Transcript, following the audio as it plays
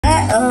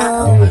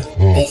Uh-oh,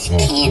 this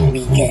can't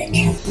be good.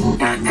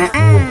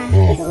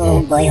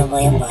 Oh boy, oh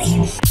boy, oh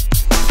boy.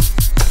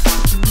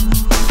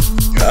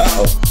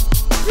 Uh-oh.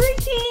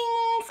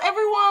 Greetings,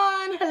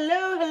 everyone.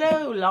 Hello,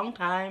 hello. Long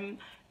time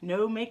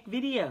no make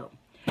video.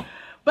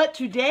 But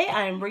today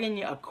I am bringing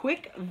you a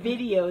quick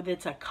video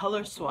that's a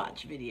color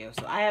swatch video.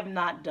 So I have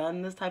not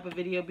done this type of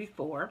video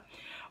before,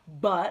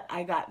 but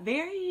I got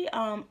very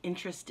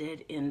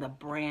interested in the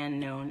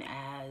brand known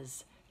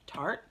as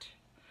Tarte.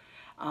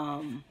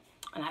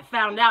 And I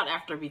found out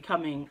after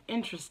becoming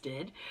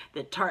interested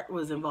that Tarte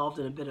was involved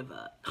in a bit of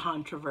a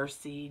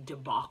controversy,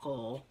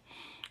 debacle.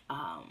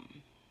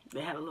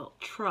 They had a little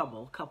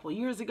trouble a couple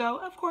years ago.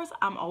 Of course,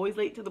 I'm always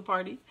late to the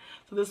party.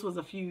 So this was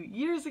a few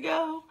years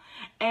ago.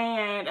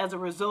 And as a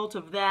result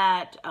of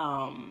that,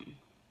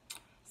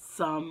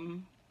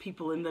 some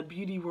people in the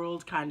beauty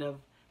world kind of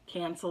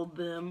canceled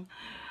them.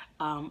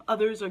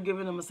 Others are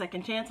giving them a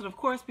second chance. And of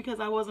course, because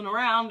I wasn't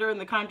around during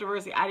the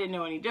controversy, I didn't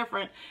know any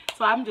different.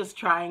 So I'm just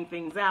trying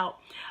things out.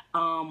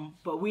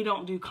 But we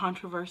don't do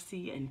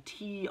controversy and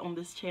tea on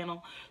this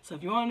channel. So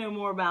if you want to know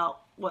more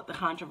about what the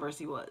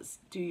controversy was,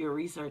 do your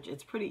research.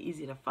 It's pretty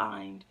easy to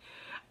find.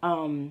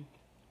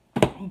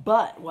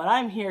 But what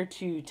I'm here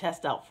to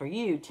test out for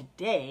you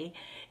today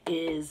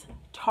is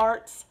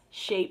Tarte's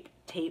Shape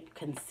Tape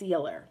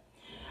Concealer.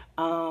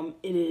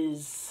 It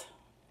is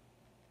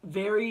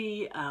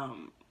very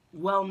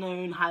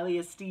well-known, highly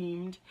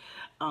esteemed.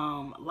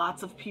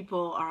 Lots of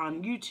people are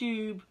on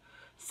YouTube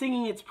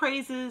singing its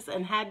praises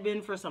and had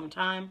been for some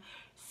time.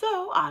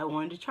 So I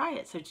wanted to try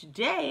it. So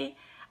today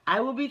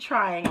I will be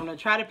trying. I'm going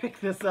to try to pick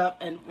this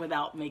up and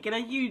without making a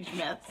huge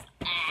mess.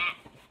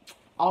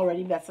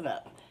 Already messing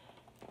up.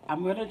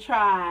 I'm going to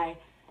try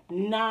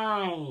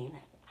 9.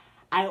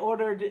 I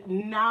ordered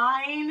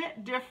 9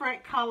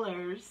 different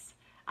colors.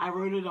 I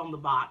wrote it on the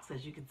box,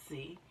 as you can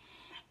see,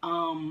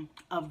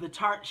 of the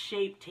Tarte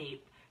Shape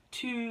Tape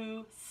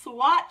to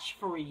swatch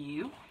for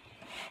you.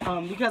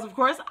 Because, of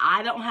course,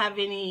 I don't have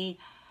any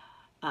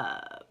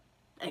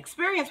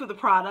experience with the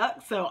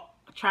product, so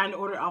trying to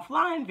order it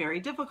offline, very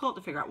difficult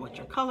to figure out what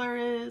your color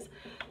is.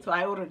 So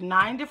I ordered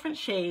 9 different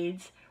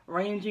shades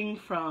ranging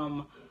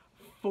from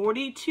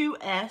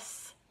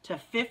 42S to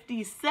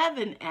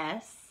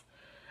 57S.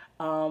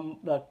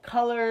 The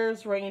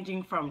colors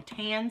ranging from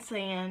tan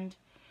sand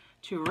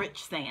to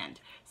rich sand.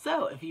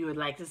 So if you would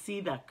like to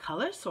see the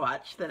color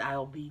swatch that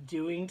I'll be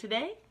doing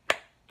today,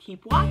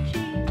 keep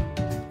watching.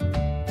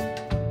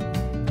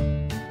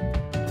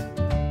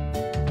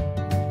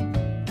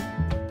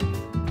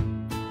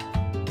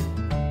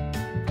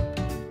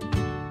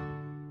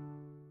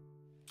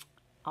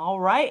 All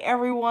right,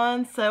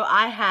 everyone, so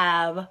I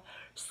have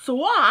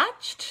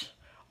swatched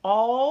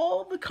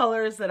all the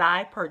colors that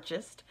I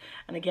purchased.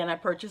 And again, I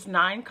purchased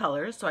 9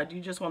 colors, so I do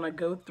just want to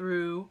go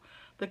through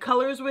the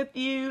colors with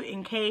you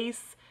in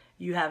case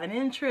you have an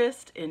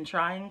interest in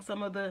trying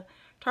some of the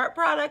Tarte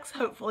products.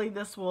 Hopefully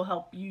this will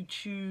help you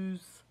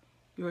choose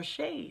your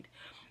shade.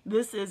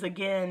 This is,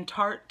 again,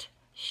 Tarte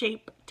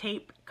Shape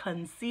Tape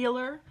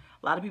Concealer.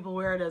 A lot of people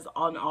wear it as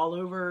an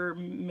all-over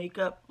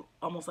makeup,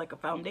 almost like a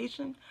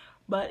foundation,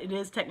 but it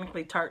is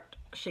technically Tarte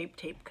Shape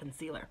Tape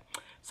Concealer.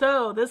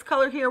 So this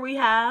color here we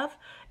have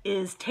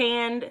is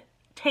tan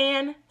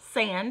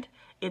sand.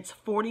 It's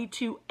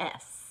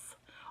 42S.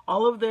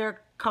 All of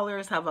their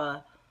colors have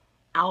a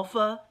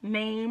alpha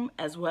name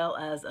as well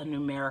as a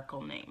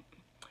numerical name.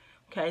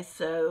 Okay,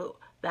 so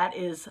that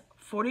is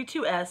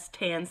 42S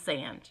tan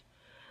sand.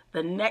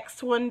 The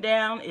next one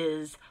down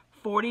is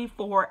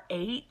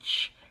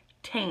 44H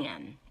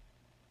tan.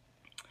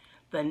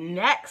 The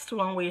next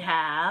one we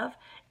have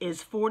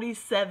is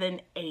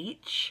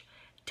 47H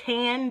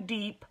tan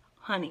deep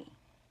honey.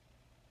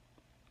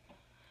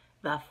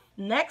 The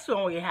next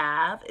one we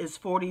have is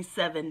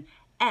 47S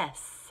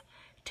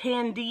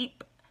tan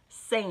deep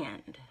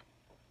sand.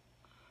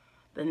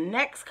 The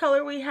next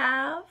color we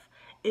have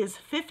is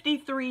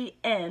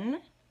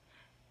 53N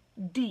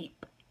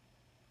deep.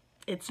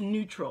 It's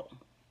neutral.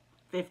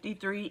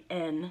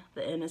 53N,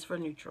 the N is for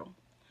neutral.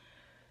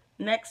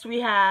 Next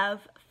we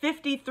have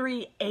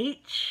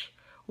 53H,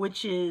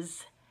 which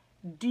is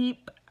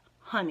deep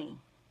honey.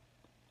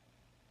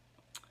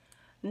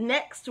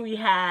 Next we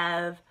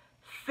have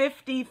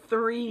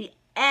 53S,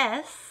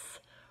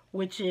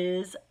 which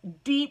is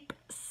deep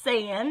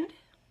sand.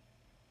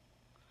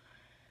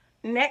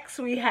 Next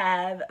we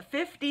have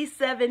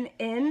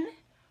 57N,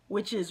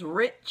 which is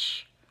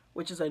rich,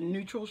 which is a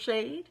neutral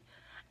shade.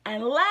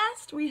 And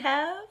last we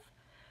have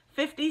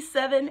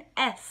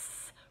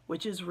 57S,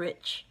 which is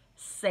rich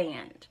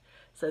sand.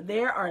 So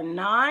there are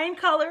 9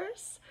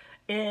 colors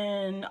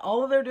in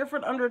all of their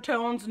different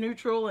undertones,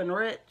 neutral and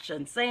rich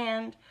and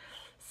sand.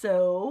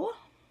 So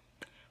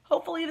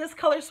hopefully this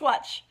color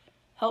swatch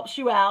helps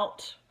you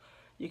out.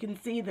 You can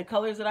see the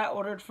colors that I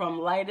ordered from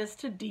lightest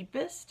to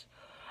deepest.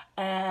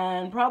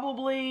 And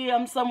probably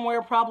I'm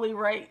somewhere probably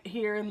right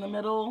here in the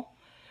middle.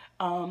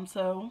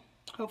 So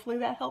hopefully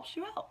that helps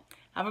you out.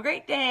 Have a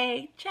great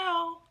day.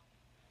 Ciao.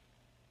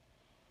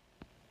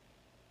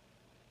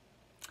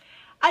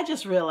 I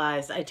just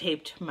realized I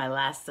taped my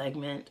last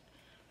segment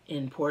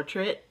in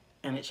portrait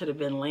and it should have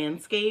been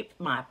landscape.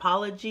 My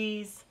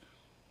apologies.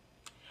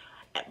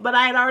 But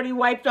I had already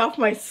wiped off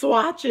my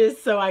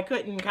swatches, so I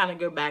couldn't kind of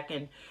go back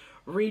and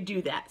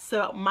redo that.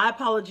 So my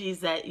apologies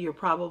that you're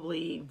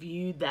probably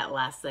viewed that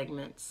last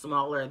segment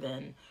smaller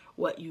than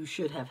what you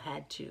should have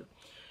had to.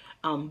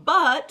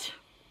 But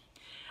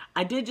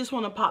I did just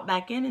want to pop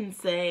back in and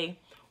say,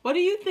 what do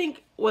you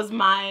think was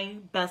my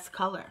best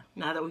color?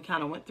 Now that we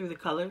kind of went through the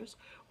colors,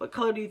 what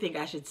color do you think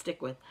I should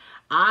stick with?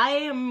 I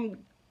am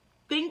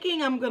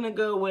thinking I'm going to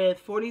go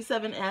with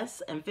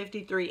 47S and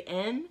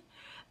 53N.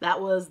 That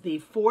was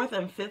the 4th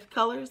and 5th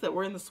colors that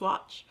were in the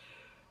swatch.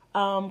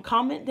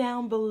 Comment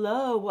down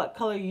below what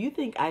color you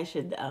think I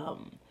should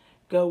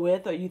go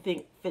with or you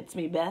think fits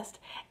me best.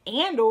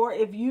 And or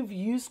if you've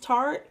used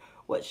Tarte,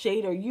 what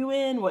shade are you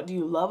in? What do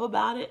you love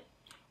about it?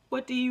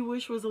 What do you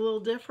wish was a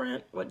little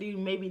different? What do you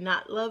maybe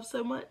not love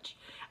so much?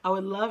 I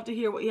would love to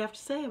hear what you have to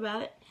say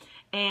about it.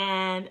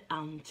 And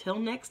until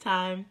next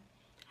time,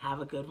 have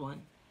a good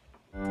one.